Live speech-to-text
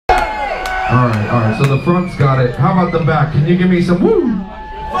Alright, so the front's got it. How about the back? Can you give me some woo?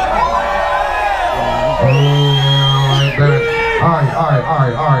 Oh, like that.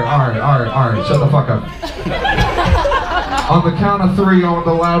 Alright, shut the fuck up. On the count of 3, on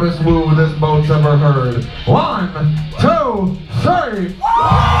the loudest woo this boat's ever heard. 1, 2, 3.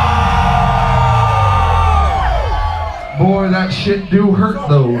 Boy, that shit do hurt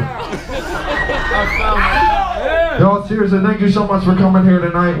though. Y'all, seriously, thank you so much for coming here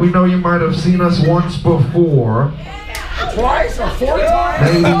tonight. We know you might have seen us once before. Twice or 4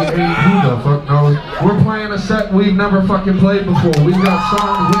 times? Maybe 8, who the fuck knows? We're playing a set we've never fucking played before. We've got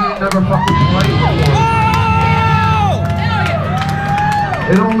songs we ain't never fucking played before.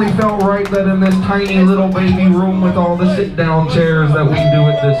 It only felt right that in this tiny little baby room with all the sit-down chairs that we do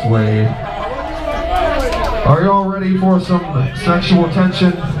it this way. Are y'all ready for some sexual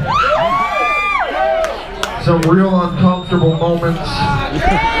tension? Some real uncomfortable moments?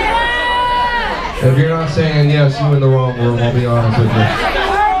 If you're not saying yes, you're in the wrong room, I'll be honest with you.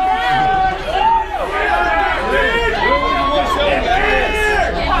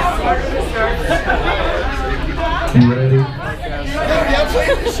 You ready?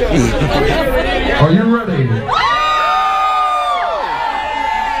 Are you ready?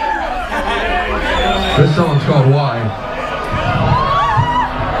 This song's called Why.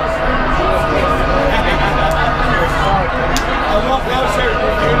 I want that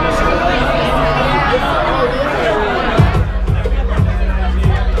shirt.